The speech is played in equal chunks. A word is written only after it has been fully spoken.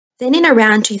Then in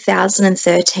around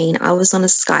 2013, I was on a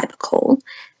Skype call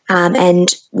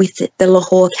and with the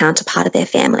Lahore counterpart of their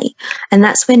family. And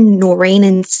that's when Noreen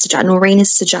is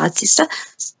Sajad's sister.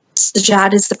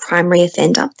 Sajad is the primary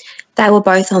offender. They were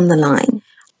both on the line.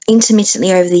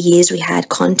 Intermittently over the years, we had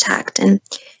contact, and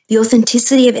the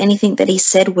authenticity of anything that he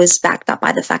said was backed up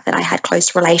by the fact that I had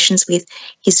close relations with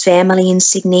his family in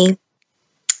Sydney.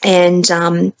 And,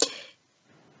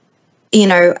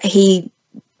 he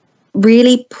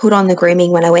really put on the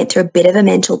grooming when I went through a bit of a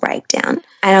mental breakdown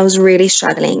and I was really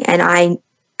struggling, and I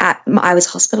was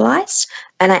hospitalised,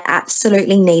 and I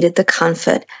absolutely needed the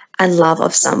comfort and love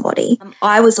of somebody.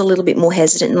 I was a little bit more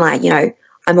hesitant,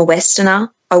 I'm a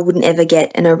Westerner. I wouldn't ever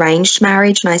get an arranged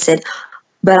marriage. And I said,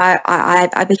 but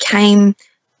I became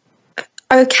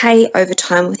okay over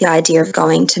time with the idea of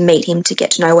going to meet him to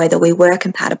get to know whether we were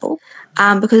compatible.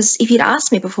 Because if you'd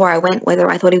asked me before I went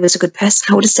whether I thought he was a good person,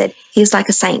 I would have said, he's like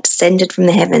a saint descended from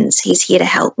the heavens. He's here to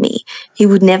help me. He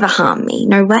would never harm me.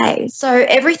 No way. So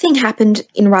everything happened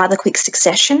in rather quick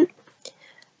succession.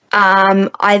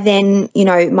 I then,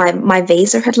 my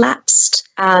visa had lapsed.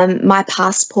 My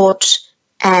passport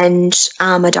and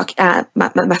my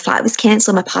flight was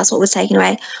cancelled. My passport was taken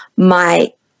away.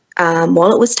 My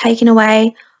wallet was taken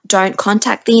away. Don't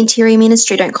contact the Interior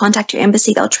Ministry. Don't contact your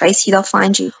embassy. They'll trace you. They'll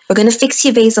find you. We're going to fix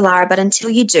your visa, Lara, but until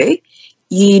you do,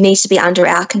 you need to be under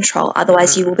our control.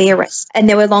 Otherwise, you will be arrested. And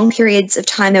there were long periods of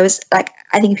time. There was a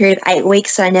period of 8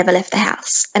 weeks that I never left the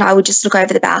house. And I would just look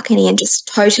over the balcony and just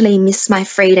totally miss my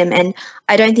freedom. And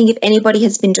I don't think if anybody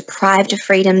has been deprived of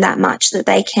freedom that much that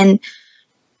they can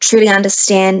truly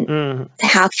understand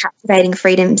how captivating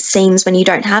freedom seems when you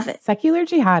don't have it. Secular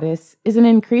Jihadists is an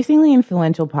increasingly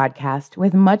influential podcast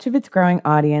with much of its growing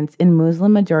audience in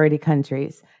Muslim-majority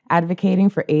countries, advocating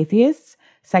for atheists,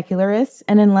 secularists,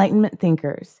 and Enlightenment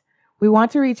thinkers. We want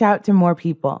to reach out to more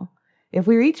people. If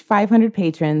we reach 500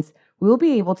 patrons, we will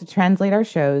be able to translate our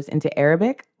shows into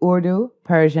Arabic, Urdu,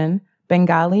 Persian,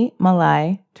 Bengali,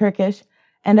 Malay, Turkish,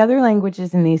 and other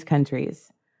languages in these countries.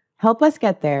 Help us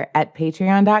get there at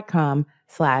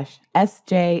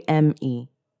patreon.com/SJME.